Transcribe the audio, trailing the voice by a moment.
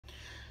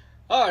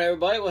Alright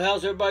everybody, well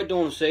how's everybody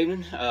doing this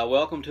evening?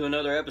 Welcome to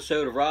another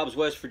episode of Rob's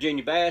West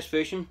Virginia Bass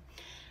Fishing.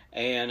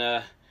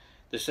 And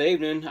this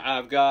evening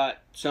I've got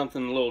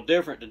something a little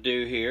different to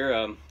do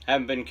here.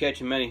 Haven't been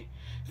catching many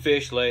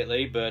fish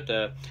lately, but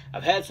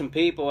I've had some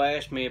people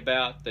ask me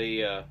about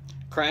the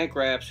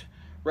Crankwraps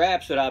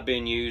that I've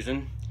been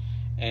using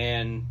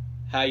and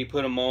how you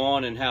put them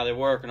on and how they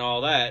work and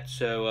all that.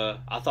 So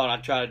I thought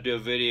I'd try to do a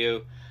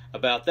video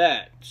about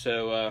that.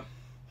 So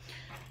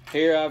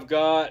here I've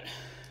got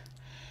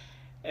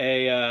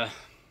a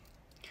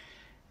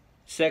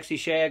sexy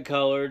shad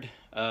colored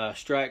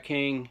Strike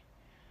King.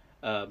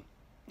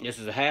 This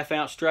is a 1/2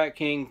 ounce Strike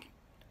King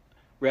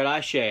Redeye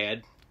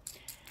Shad,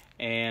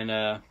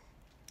 and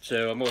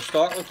so I'm going to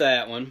start with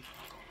that one.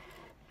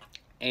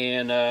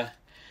 And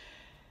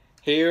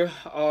here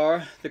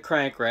are the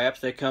Crankwraps.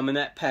 They come in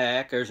that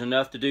pack. There's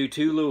enough to do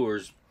 2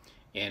 lures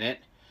in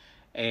it,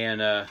 and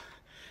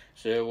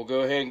so we'll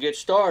go ahead and get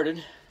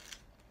started.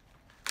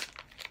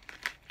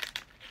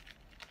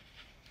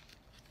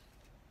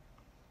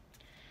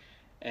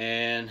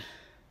 And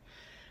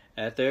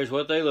there's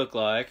what they look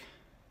like.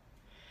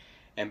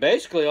 And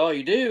basically all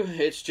you do,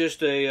 it's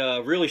just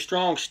a really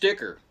strong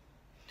sticker.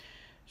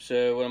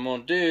 So what I'm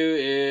going to do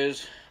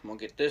is I'm going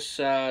to get this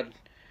side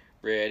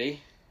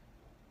ready.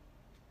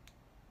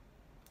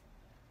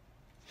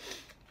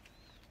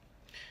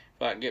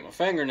 If I can get my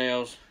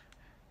fingernails,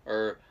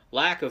 or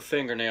lack of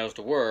fingernails,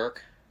 to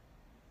work.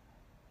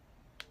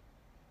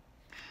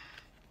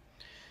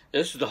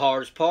 This is the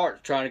hardest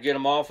part, trying to get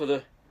them off of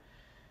the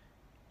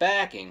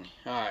backing.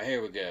 Alright,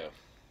 here we go.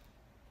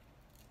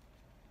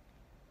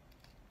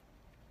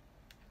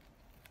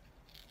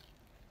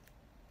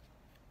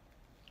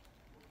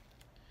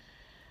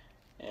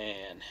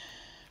 And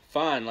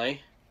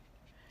finally,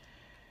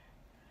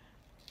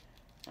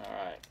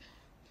 alright,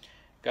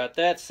 got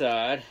that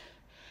side.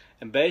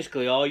 And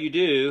basically all you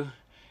do,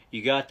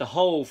 you got the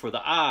hole for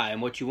the eye,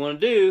 and what you want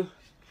to do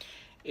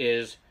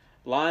is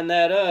line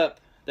that up,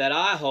 that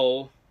eye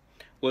hole,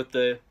 with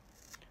the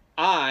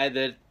eye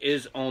that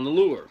is on the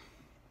lure.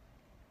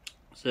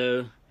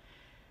 So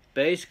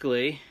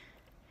basically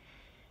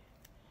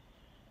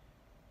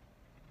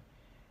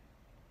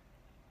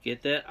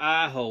get that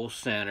eye hole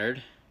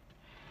centered,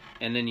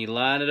 and then you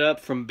line it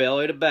up from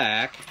belly to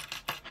back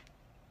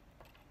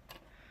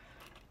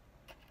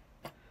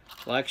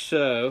like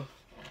so.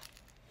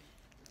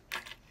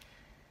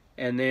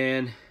 And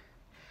then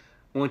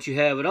once you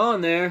have it on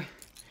there,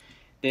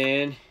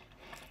 then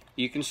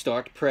you can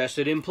start to press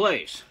it in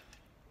place.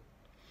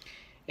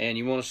 And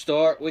you want to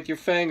start with your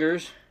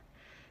fingers,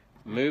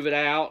 move it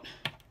out,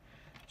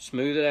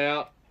 smooth it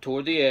out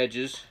toward the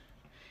edges.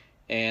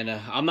 And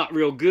I'm not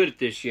real good at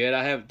this yet.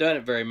 I haven't done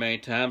it very many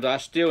times. I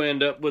still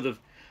end up with a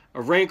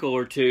wrinkle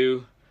or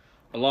two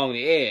along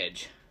the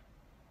edge.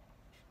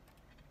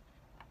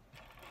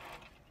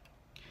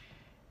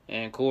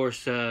 And of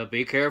course,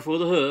 be careful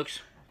of the hooks.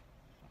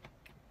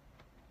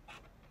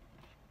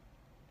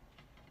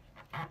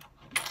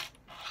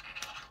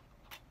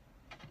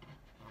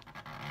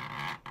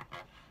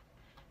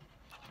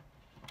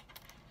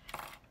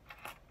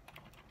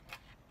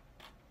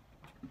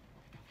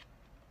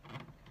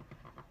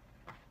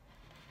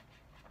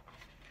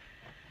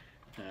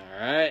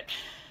 Alright,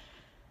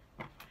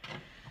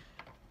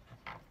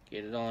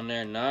 get it on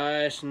there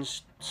nice and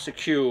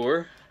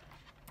secure.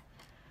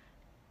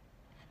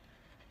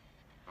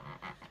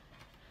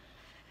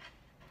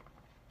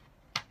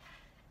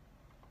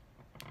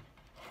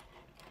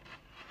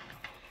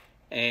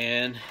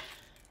 And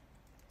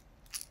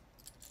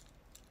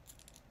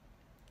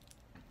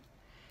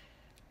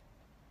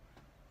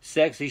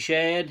sexy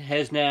shad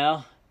has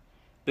now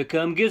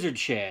become gizzard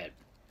shad.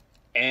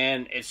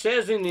 And it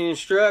says in the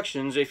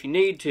instructions, if you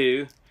need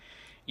to,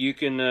 you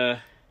can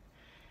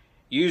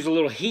use a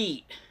little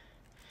heat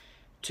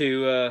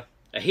to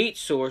a heat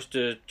source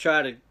to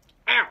try to,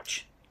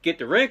 ouch, get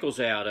the wrinkles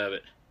out of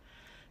it.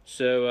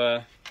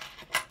 So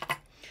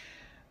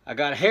I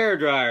got a hair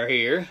dryer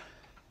here.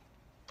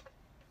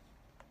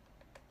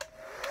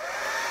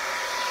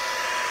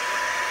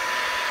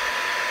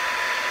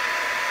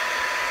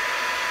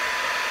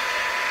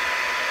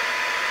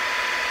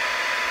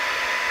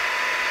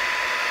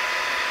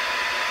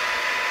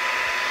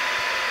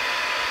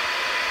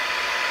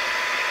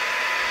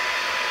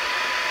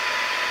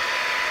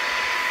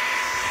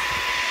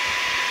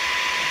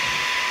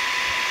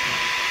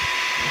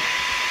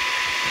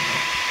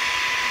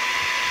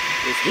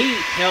 This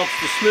heat helps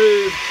to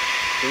smooth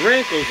the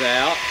wrinkles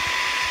out.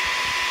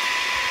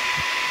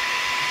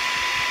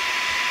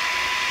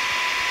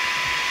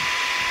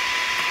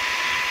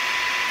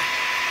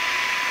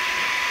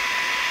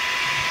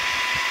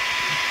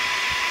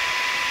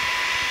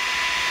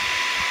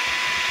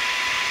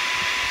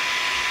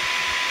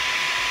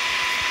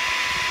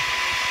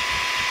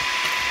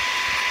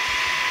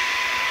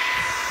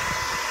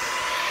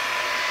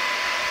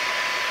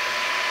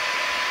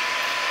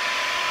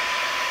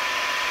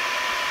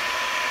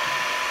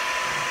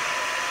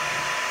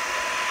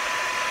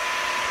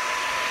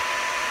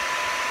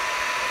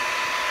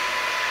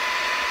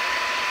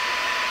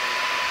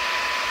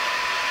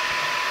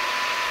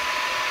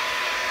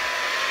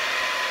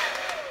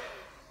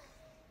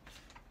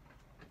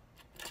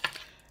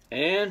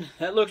 And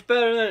that looks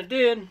better than it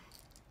did.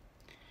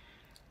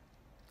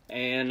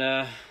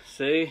 And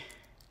see,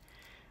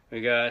 we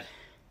got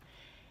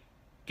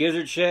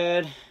gizzard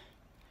shad,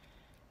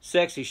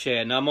 sexy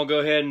shad. Now I'm gonna go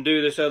ahead and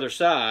do this other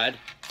side.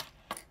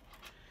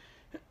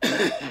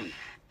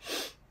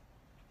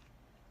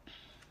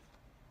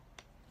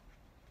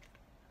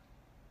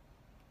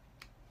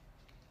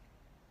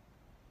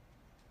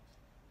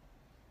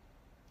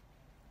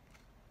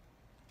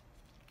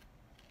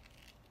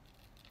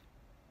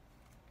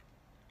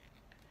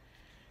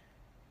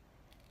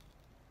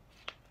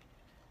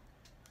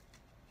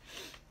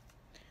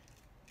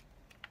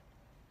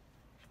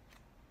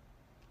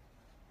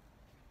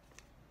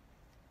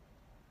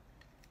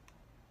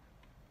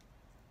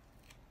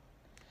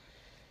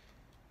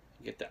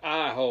 Get the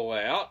eye hole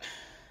out.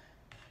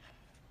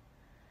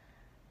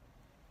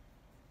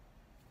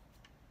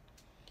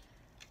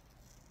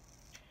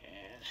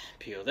 And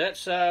peel that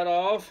side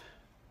off.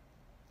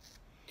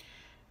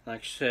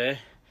 Like I said,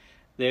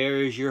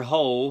 there is your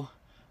hole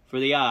for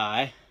the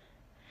eye.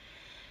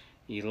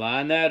 You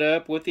line that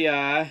up with the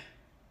eye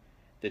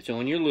that's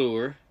on your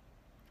lure.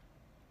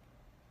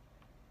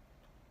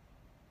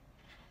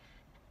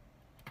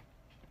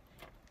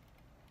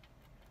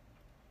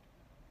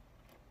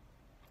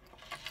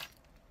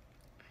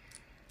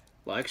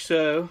 Like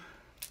so.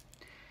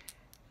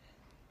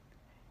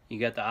 You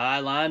got the eye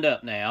lined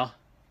up now.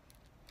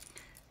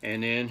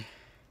 And then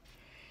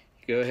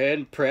you go ahead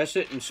and press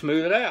it and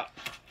smooth it out.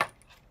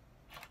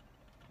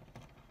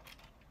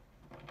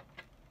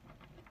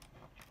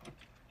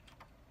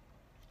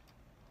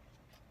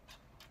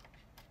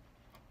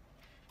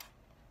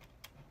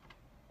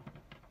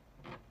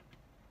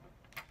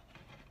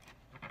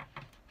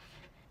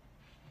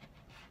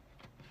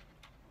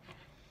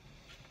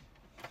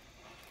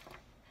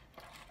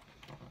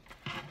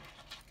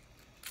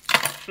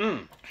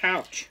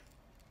 Ouch.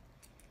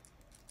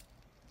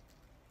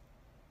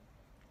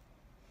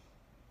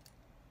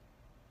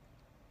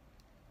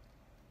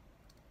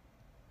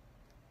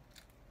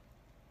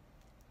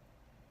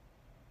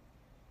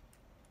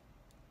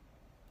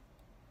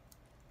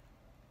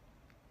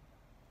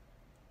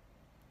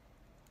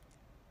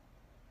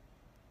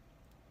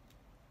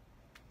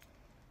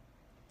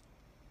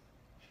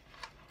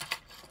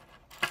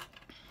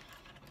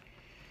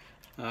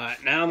 All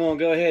right, now I'm going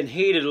to go ahead and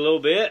heat it a little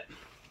bit.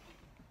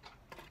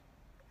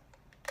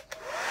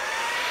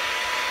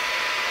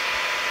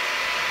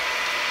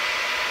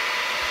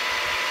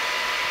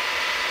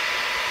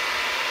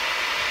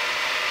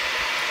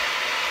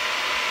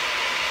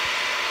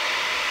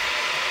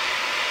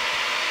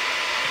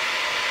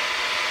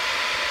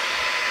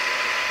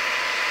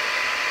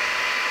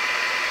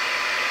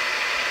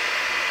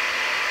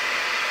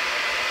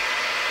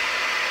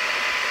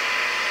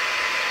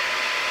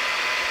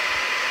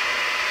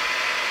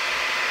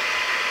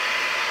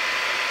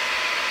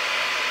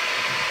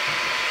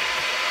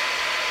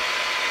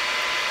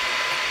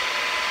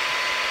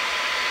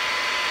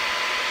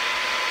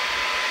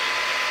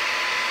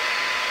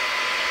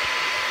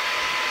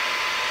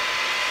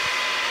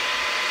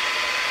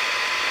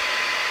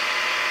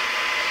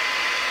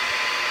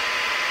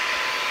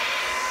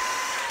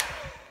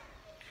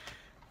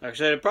 Like I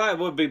said, it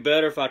probably would be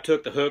better if I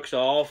took the hooks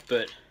off,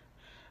 but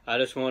I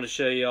just wanted to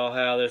show you all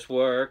how this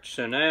works.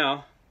 So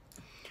now,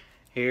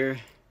 here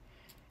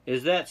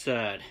is that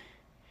side.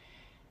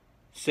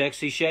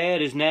 Sexy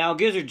shad is now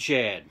gizzard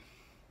shad.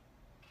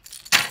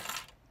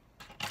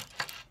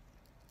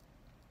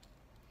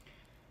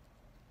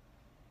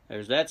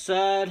 There's that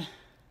side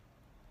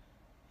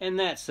and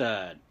that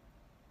side.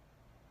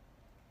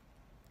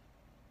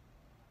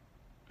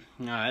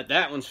 Alright,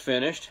 that one's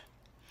finished.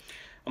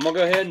 I'm going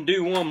to go ahead and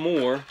do one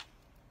more.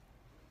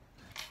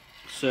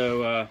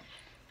 So,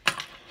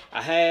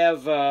 I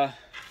have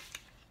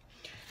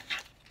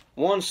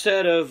one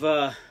set of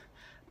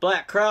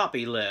black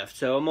crappie left.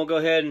 So, I'm going to go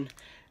ahead and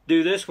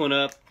do this one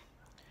up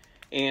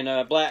in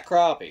black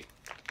crappie.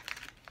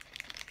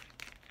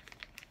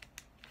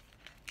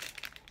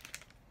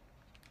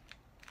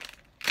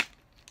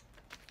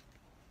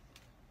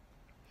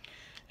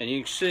 And you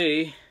can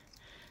see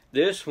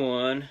this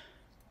one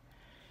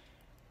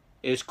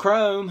is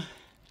chrome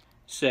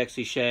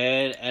sexy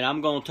shad, and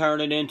I'm going to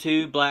turn it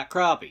into black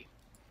crappie.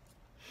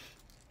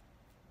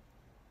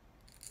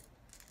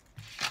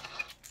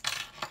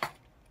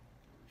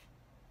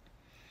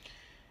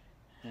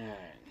 Alright.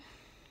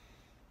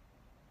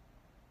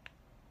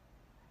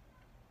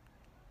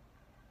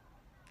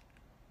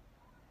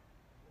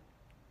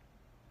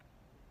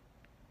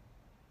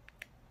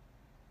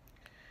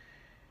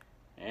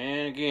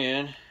 And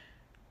again,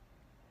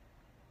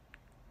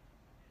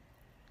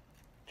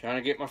 trying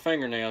to get my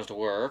fingernails to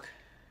work.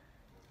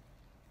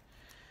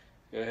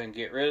 Go ahead and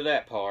get rid of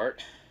that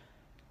part.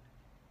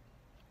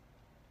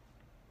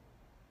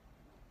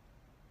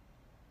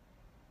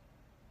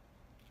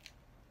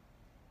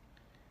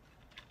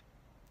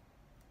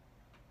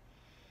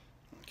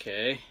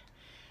 Okay.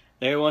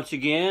 There, once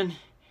again,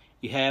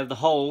 you have the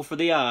hole for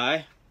the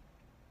eye.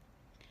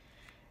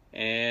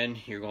 And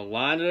you're going to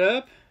line it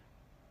up.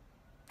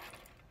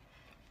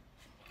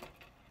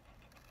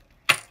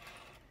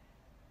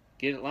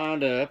 get it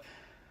lined up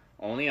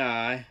on the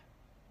eye.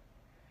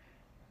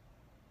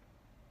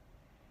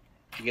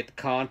 You get the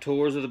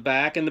contours of the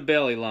back and the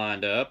belly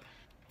lined up.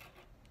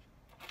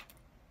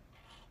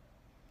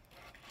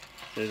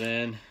 So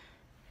then,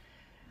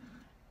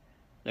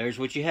 there's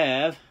what you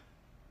have.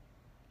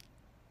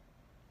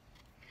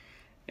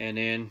 And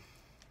then,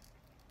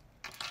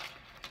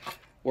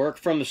 work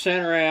from the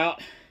center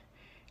out.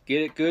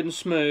 Get it good and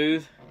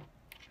smooth.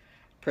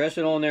 Press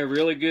it on there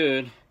really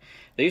good.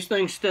 These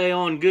things stay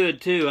on good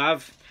too.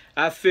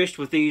 I've fished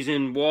with these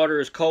in water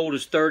as cold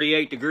as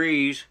 38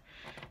 degrees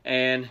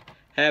and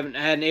haven't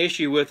had an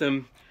issue with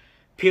them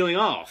peeling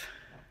off.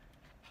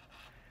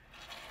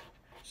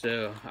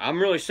 So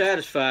I'm really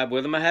satisfied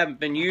with them. I haven't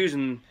been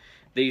using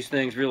these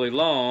things really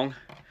long,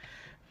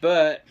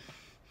 but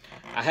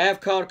I have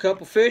caught a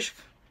couple fish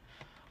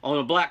on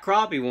a black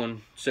crappie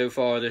one so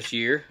far this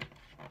year,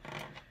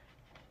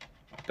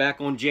 back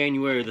on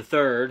January the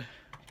 3rd.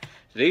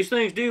 So these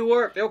things do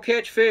work. They'll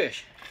catch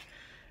fish,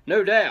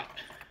 no doubt.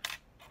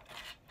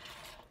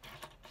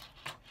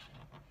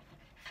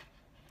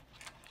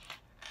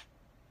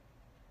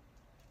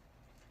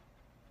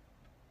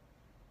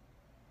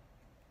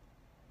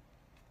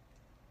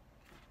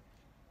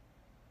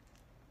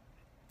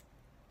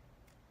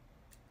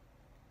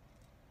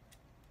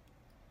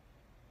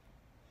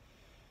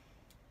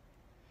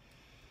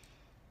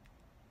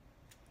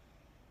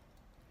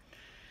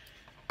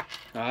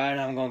 Alright,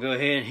 I'm going to go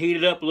ahead and heat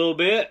it up a little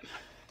bit.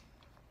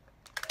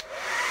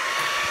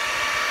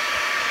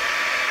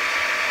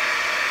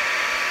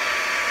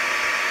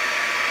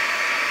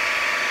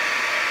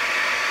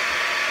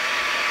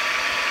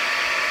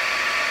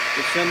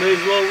 Get some of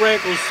these little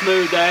wrinkles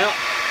smoothed out.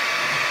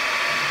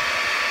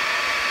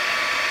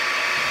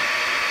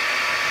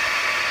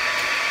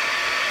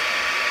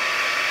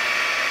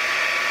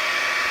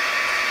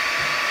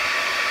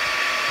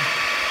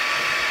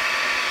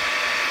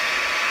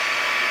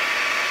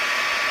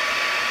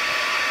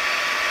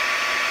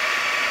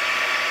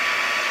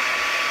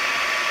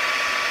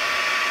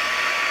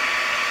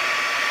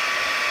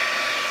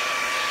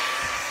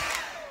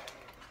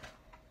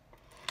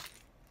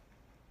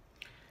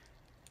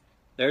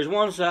 There's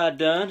one side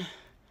done.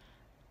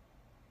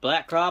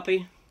 Black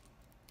crappie,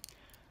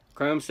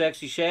 chrome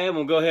sexy shad.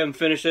 We'll go ahead and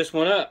finish this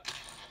one up,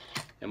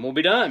 and we'll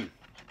be done.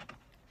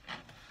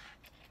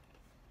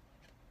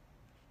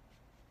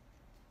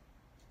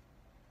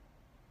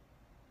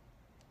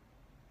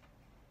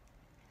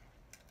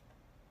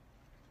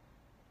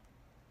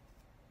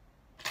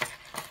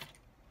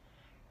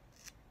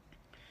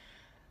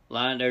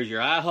 There's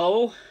your eye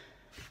hole.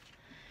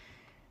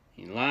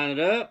 You line it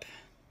up.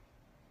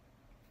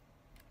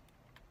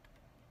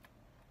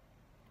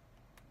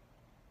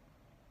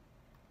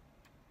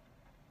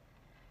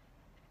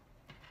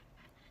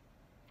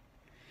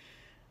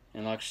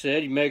 And like I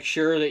said, you make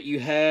sure that you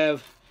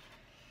have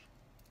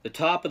the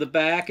top of the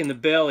back and the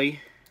belly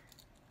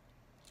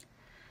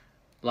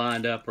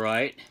lined up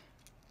right.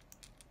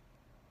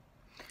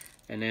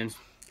 And then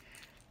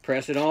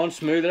press it on,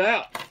 smooth it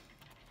out.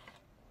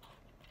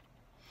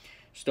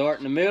 Start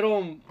in the middle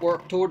and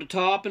work toward the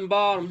top and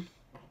bottom.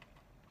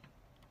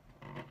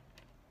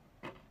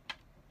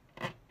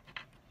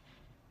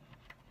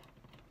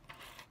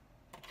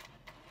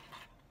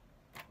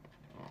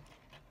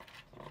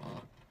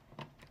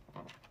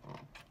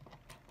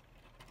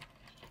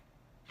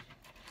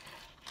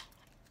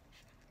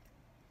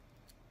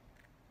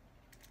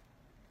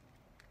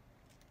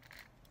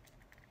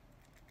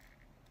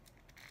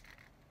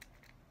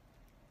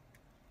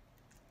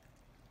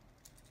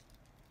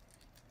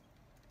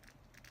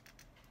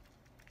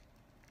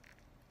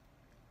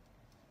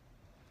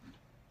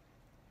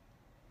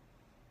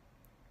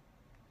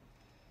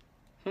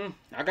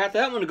 I got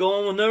that one to go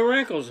on with no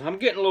wrinkles. I'm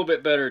getting a little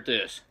bit better at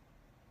this.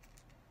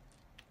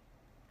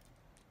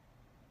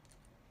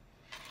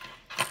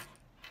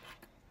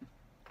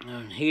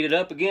 And heat it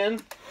up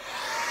again.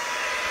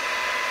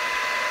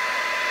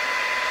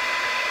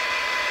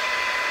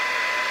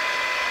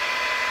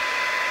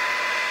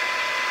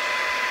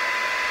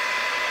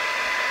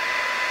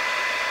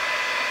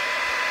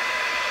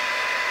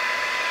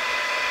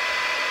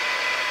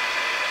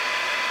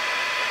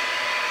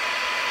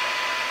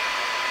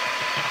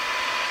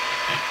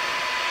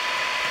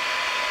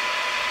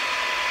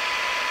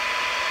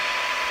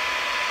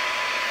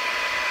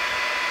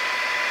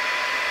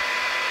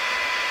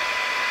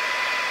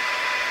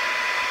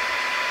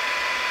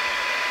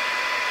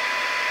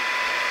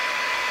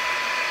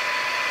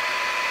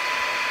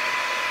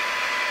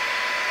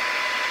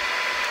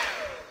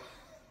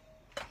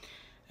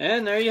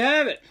 And there you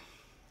have it.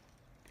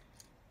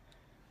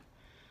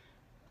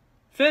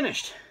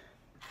 Finished.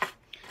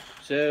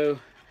 So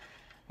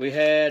we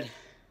had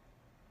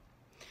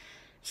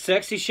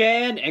sexy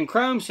shad and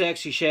chrome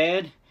sexy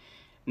shad.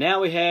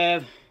 Now we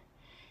have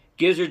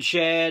gizzard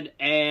shad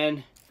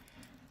and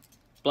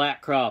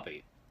black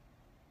crappie.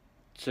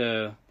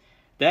 So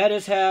that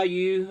is how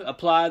you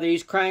apply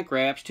these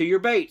Crankwraps to your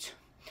baits.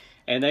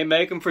 And they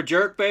make them for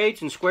jerk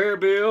baits and square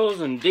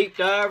bills and deep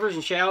divers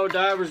and shallow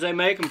divers. They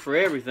make them for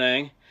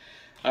everything.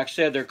 Like I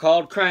said, they're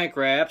called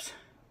Crankwraps.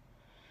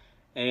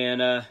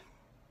 And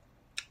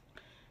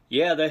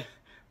yeah, they're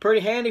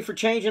pretty handy for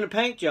changing a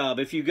paint job.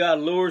 If you've got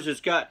lures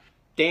that's got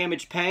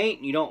damaged paint,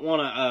 and you don't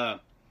want to,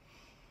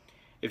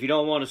 if you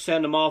don't want to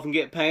send them off and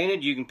get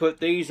painted, you can put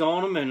these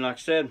on them. And like I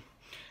said,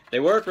 they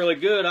work really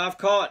good. I've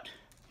caught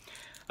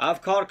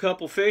a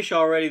couple fish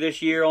already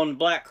this year on the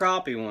black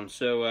crappie ones.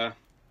 So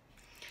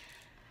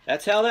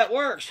that's how that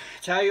works.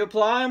 That's how you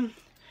apply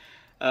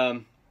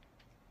them.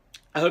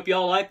 I hope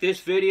y'all like this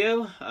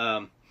video.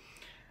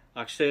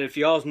 Like I said, if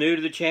y'all's new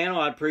to the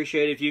channel, I'd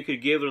appreciate it if you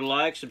could give it a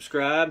like,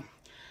 subscribe,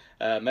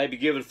 maybe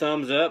give it a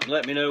thumbs up, and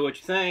let me know what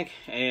you think.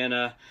 And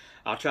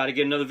I'll try to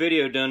get another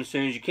video done as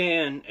soon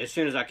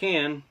as I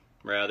can,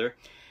 rather.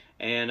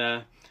 And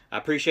I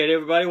appreciate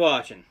everybody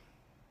watching.